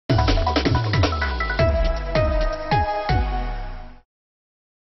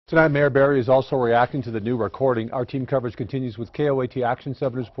Tonight, Mayor Berry is also reacting to the new recording. Our team coverage continues with KOAT Action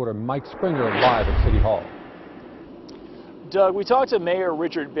 7 reporter Mike Springer live at City Hall. Doug, we talked to Mayor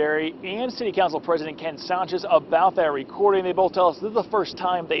Richard Berry and City Council President Ken Sanchez about that recording. They both tell us this is the first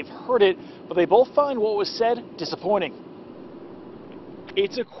time they've heard it, but they both find what was said disappointing.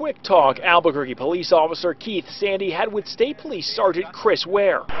 It's a quick talk Albuquerque police officer Keith Sandy had with State Police Sergeant Chris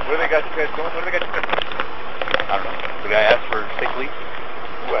Ware. Where do they got you guys going? Where do they got you guys going? I don't know. Did I ask for state police?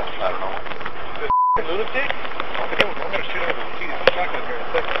 Well, I don't know. This lunatic? I'm going to shoot him with a shotgun here in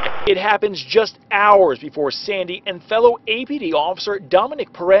a second. It happens just hours before Sandy and fellow APD officer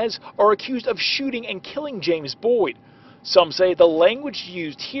Dominic Perez are accused of shooting and killing James Boyd. Some say the language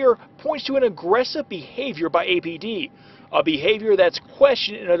used here points to an aggressive behavior by APD, a behavior that's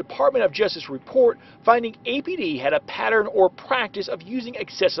questioned in a Department of Justice report finding APD had a pattern or practice of using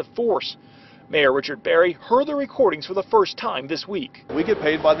excessive force. Mayor Richard Berry heard the recordings for the first time this week. We get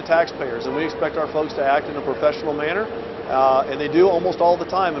paid by the taxpayers, and we expect our folks to act in a professional manner, and they do almost all the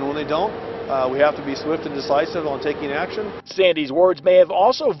time, and when they don't, we have to be swift and decisive on taking action. Sandy's words may have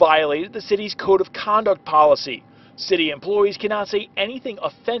also violated the city's code of conduct policy. City employees cannot say anything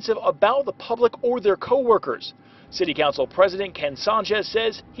offensive about the public or their co-workers. City Council President Ken Sanchez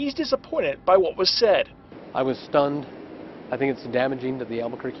says he's disappointed by what was said. I was stunned. I think it's damaging to the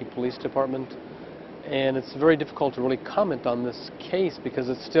Albuquerque Police Department, and it's very difficult to really comment on this case because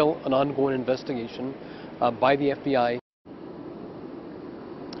it's still an ongoing investigation by the FBI.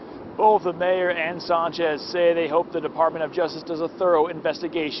 Both the mayor and Sanchez say they hope the Department of Justice does a thorough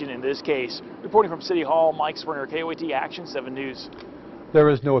investigation in this case. Reporting from City Hall, Mike Springer, KOAT Action 7 News. There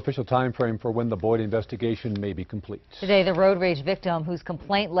is no official time frame for when the Boyd investigation may be complete. Today, the road rage victim whose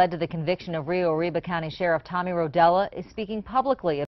complaint led to the conviction of Rio Arriba County Sheriff Tommy Rodella is speaking publicly